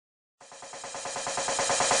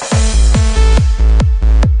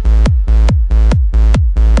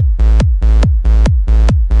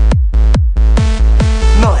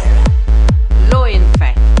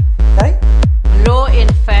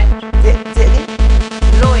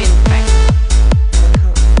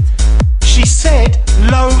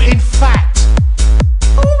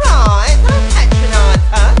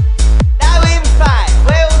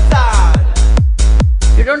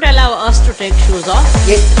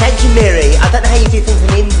Thank you, Miri. I don't know how you do things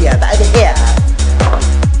in India, but over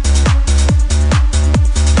here...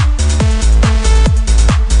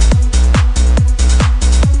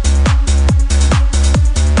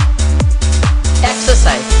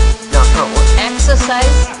 Exercise. No, I can't. What?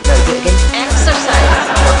 Exercise. No, do it again. Exercise.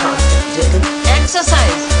 No, I can't. Do it again.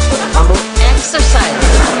 Exercise. One more. Exercise.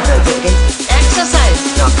 No, do it again. Exercise.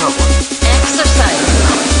 No, I can't. What? Exercise.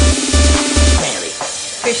 Mary.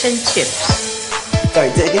 Fish and chips. Sorry,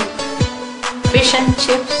 do it again. Fish and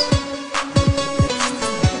chips.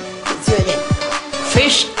 Do it again.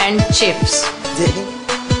 Fish and chips. Do it again.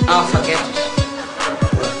 Oh, forget it.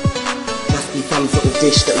 Must be some sort of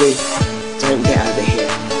dish that we don't get over here.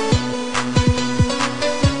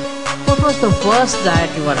 What was the worst diet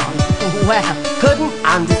you were on? Well, Couldn't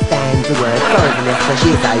understand the word. Sorry, Vanessa, she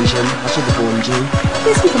is Asian. I should have warned you.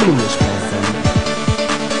 Let's become an English person.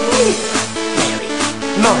 Mary.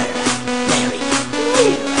 Myra. Mary.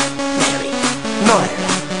 Meera. Mary. Myra.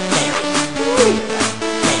 Mary. Meera.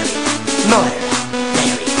 Mary. Myra.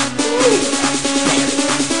 Mary. Meera. Mary.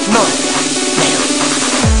 Myra. Mary.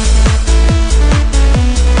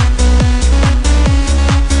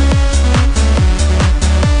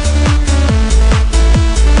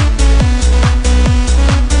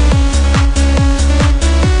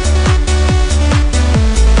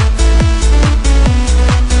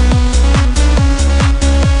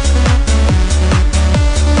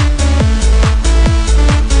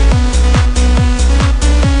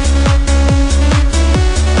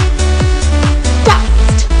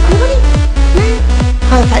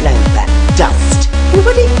 How's that known for? Dust.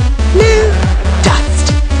 Anybody? No. Dust.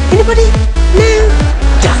 Anybody? No.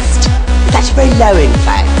 Dust. It's actually very low, in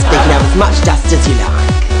fact. They can have as much dust as you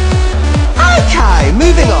like. Okay,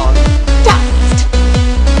 moving on. Dust.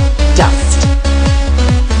 Dust.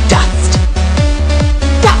 Dust.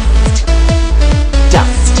 Dust.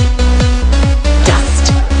 Dust. Dust.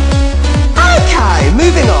 Okay,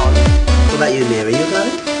 moving on. What about you, Mary? You got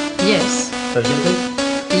it? yes. Do it again.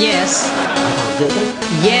 Yes. Do it again.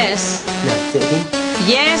 Yes. No, do it again.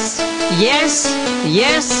 Yes. Yes.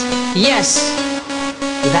 Yes. Yes.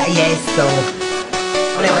 Is that a yes or...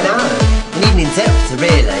 I don't know. We need an interpreter,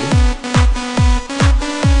 really.